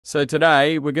So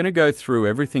today, we're going to go through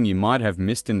everything you might have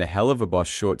missed in the Helluva Boss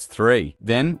Shorts 3.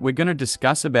 Then, we're going to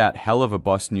discuss about Helluva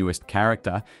Boss' newest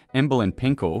character, Emberlynn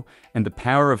Pinkle, and the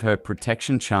power of her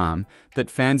protection charm that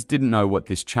fans didn't know what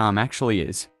this charm actually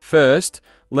is. First,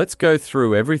 let's go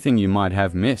through everything you might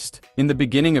have missed. In the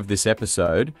beginning of this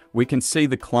episode, we can see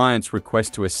the client's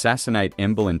request to assassinate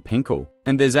Emberlynn Pinkle.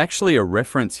 And there's actually a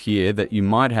reference here that you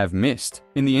might have missed.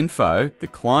 In the info, the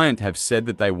client have said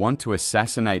that they want to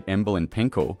assassinate Emberlynn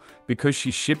Pinkle because she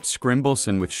shipped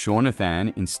Scrimblson with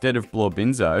Shaunathan instead of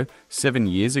Blorbinzo 7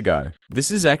 years ago.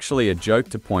 This is actually a joke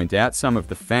to point out some of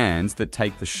the fans that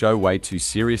take the show way too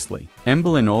seriously.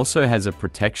 Emberlynn also has a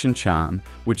protection charm,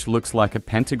 which looks like a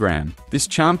pentagram. This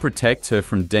charm protects her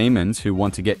from demons who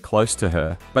want to get close to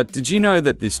her. But did you know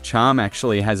that this charm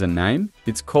actually has a name?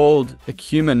 It's called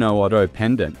Akuma no Odo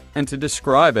pendant. And to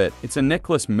describe it, it's a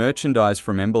necklace merchandise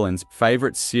from Emberlynn's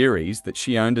favorite series that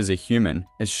she owned as a human.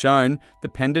 As shown, the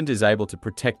pendant is able to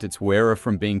protect its wearer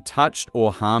from being touched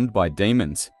or harmed by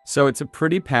demons. So it's a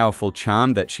pretty powerful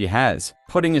charm that she has.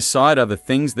 Putting aside other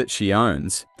things that she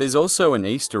owns, there's also an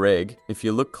Easter egg. If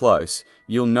you look close,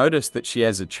 you'll notice that she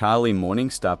has a Charlie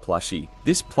Morningstar plushie.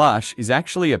 This plush is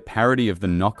actually a parody of the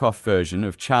knockoff version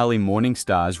of Charlie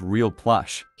Morningstar's real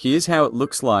plush. Here's how it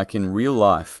looks like in real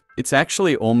life. It's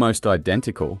actually almost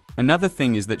identical. Another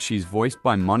thing is that she's voiced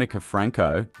by Monica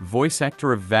Franco, voice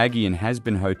actor of Vaggie in Has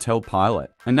Been Hotel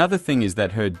Pilot. Another thing is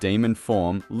that her demon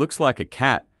form looks like a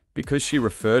cat because she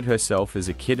referred herself as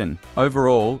a kitten.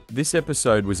 Overall, this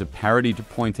episode was a parody to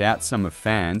point out some of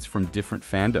fans from different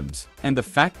fandoms. And the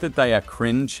fact that they are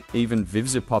cringe, even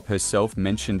Vivzipop herself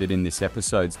mentioned it in this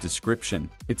episode's description.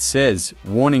 It says,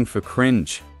 "Warning for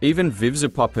cringe." Even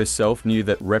Vivzipop herself knew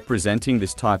that representing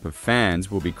this type of fans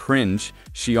will be cringe.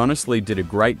 She honestly did a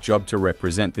great job to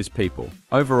represent this people.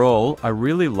 Overall, I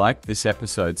really liked this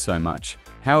episode so much.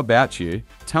 How about you?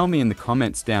 Tell me in the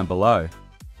comments down below.